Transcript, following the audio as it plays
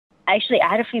Actually, I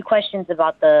had a few questions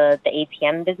about the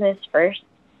ATM business first.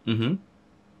 Mm-hmm.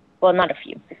 Well, not a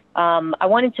few. I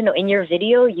wanted to know, in your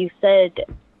video, you said,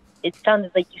 it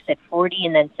sounded like you said 40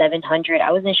 and then 700.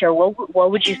 I wasn't sure.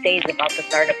 What would you say is about the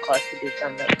startup cost to do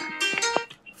something like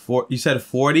that? You said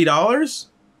 $40?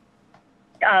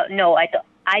 No,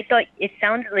 I thought it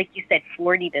sounded like you said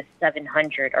 40 to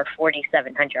 700 or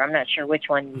 4700. I'm not sure which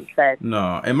one you said.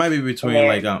 No, it might be between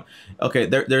like okay,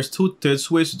 there's two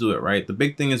ways to do it, right? The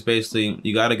big thing is basically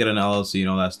you got to get an LLC and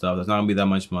all that stuff. That's not gonna be that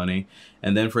much money.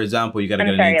 And then, for example, you got to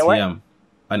get an ATM,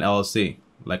 an LLC,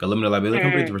 like a limited liability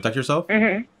company to protect yourself.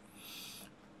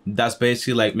 That's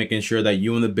basically like making sure that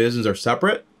you and the business are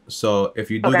separate. So if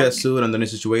you do get sued under any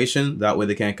situation, that way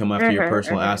they can't come after your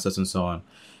personal assets and so on.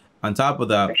 On top of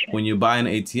that, when you buy an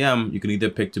ATM, you can either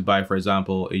pick to buy, for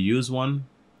example, a used one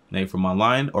made from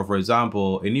online, or for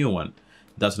example, a new one.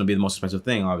 That's going to be the most expensive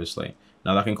thing, obviously.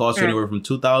 Now that can cost you anywhere from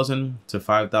 $2,000 to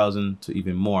 $5,000 to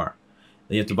even more.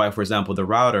 Then you have to buy, for example, the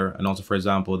router and also, for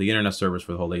example, the internet service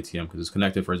for the whole ATM because it's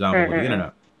connected, for example, with the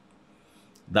internet.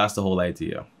 That's the whole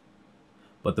idea.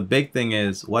 But the big thing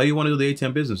is, why do you want to do the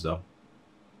ATM business, though?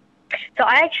 So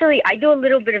I do a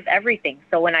little bit of everything.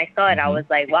 So when I saw it, I was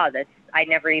like, wow, I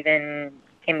never even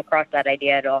came across that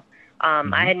idea at all.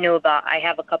 I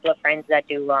have a couple of friends that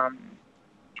do,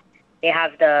 they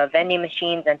have the vending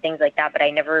machines and things like that, but I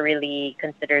never really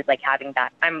considered like having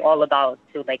that. I'm all about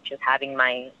like just having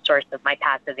my source of my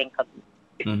passive income.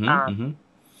 And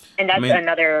that's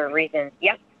another reason.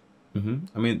 Yeah.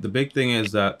 I mean, the big thing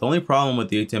is that the only problem with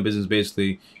the ATM business,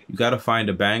 basically, you got to find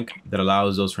a bank that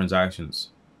allows those transactions.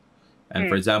 And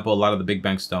for example, a lot of the big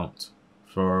banks don't.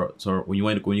 So when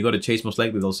you go to Chase, most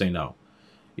likely they'll say no.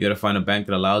 You got to find a bank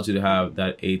that allows you to have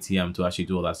that ATM to actually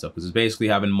do all that stuff. Because it's basically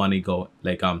having money go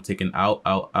like taken out,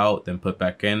 then put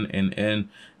back in, and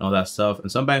all that stuff. And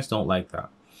some banks don't like that.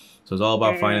 So it's all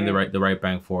about finding the right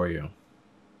bank for you.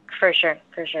 For sure.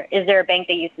 Is there a bank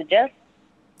that you suggest?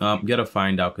 You got to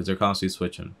find out because they're constantly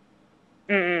switching.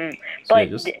 But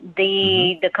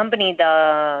the company,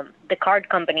 the card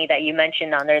company that you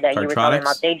mentioned on there that you were talking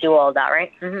about, they do all that,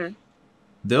 right?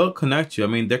 They'll connect you. I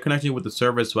mean, they're connecting you with the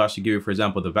service to actually give you, for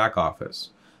example, the back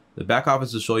office. The back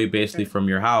office will show you basically from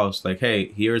your house, like,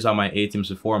 hey, here's how my ATM's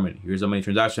performing. Here's how many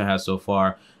transactions I had so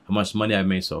far, how much money I've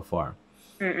made so far.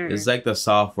 It's like the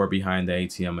software behind the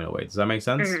ATM in a way. Does that make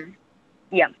sense?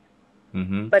 Yeah.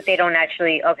 But they don't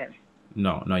actually. Okay.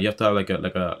 No, you have to have like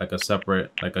a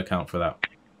separate account for that.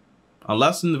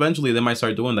 Unless eventually they might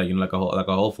start doing that, like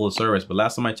a whole full service. But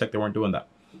last time I checked, they weren't doing that.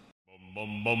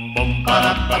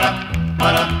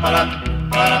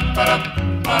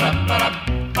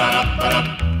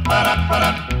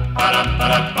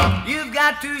 You've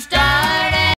got to start